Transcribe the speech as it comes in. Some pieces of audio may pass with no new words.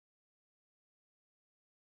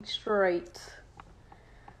straight.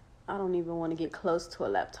 I don't even want to get close to a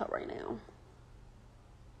laptop right now.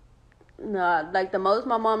 Nah, like the most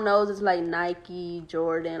my mom knows is like Nike,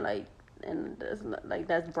 Jordan, like, and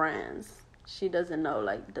that's brands. She doesn't know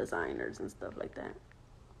like designers and stuff like that.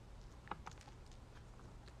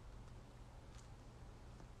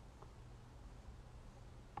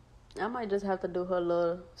 I might just have to do her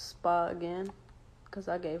little spa again, cause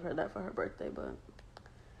I gave her that for her birthday, but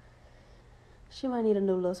she might need a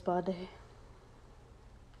new little spa day.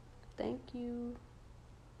 Thank you.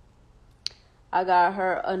 I got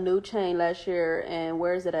her a new chain last year, and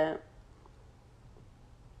where's it at?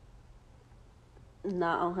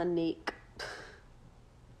 Not on her neck.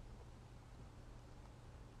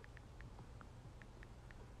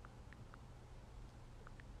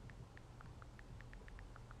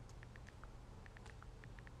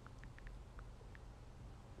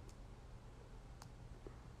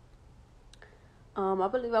 I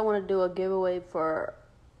believe I want to do a giveaway for.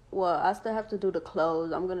 Well, I still have to do the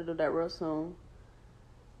clothes. I'm gonna do that real soon,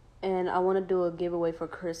 and I want to do a giveaway for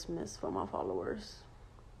Christmas for my followers.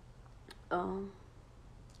 Um,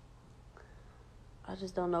 I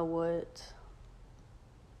just don't know what.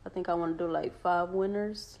 I think I want to do like 5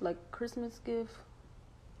 winners, like Christmas gift.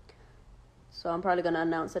 So I'm probably gonna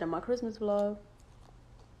announce it in my Christmas vlog.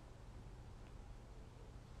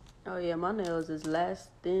 Oh yeah, my nails is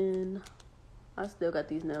lasting. I still got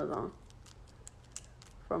these nails on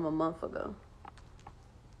from a month ago.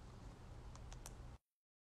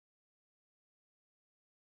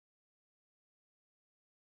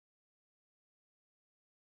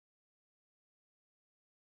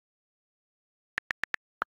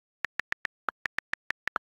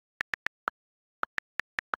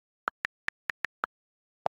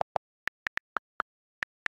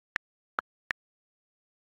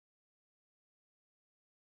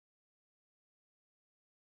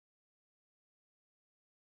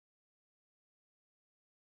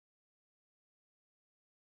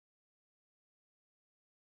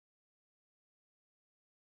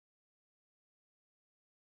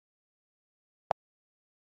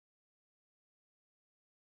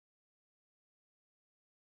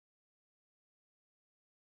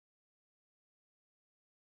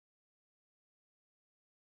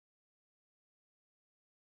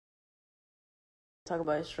 Talk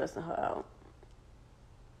about it stressing her out.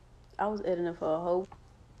 I was editing for a whole.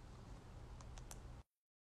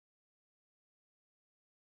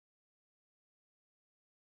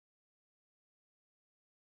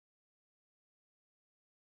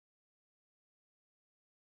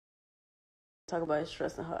 Talk about it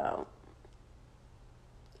stressing her out.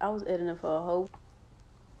 I was editing for a whole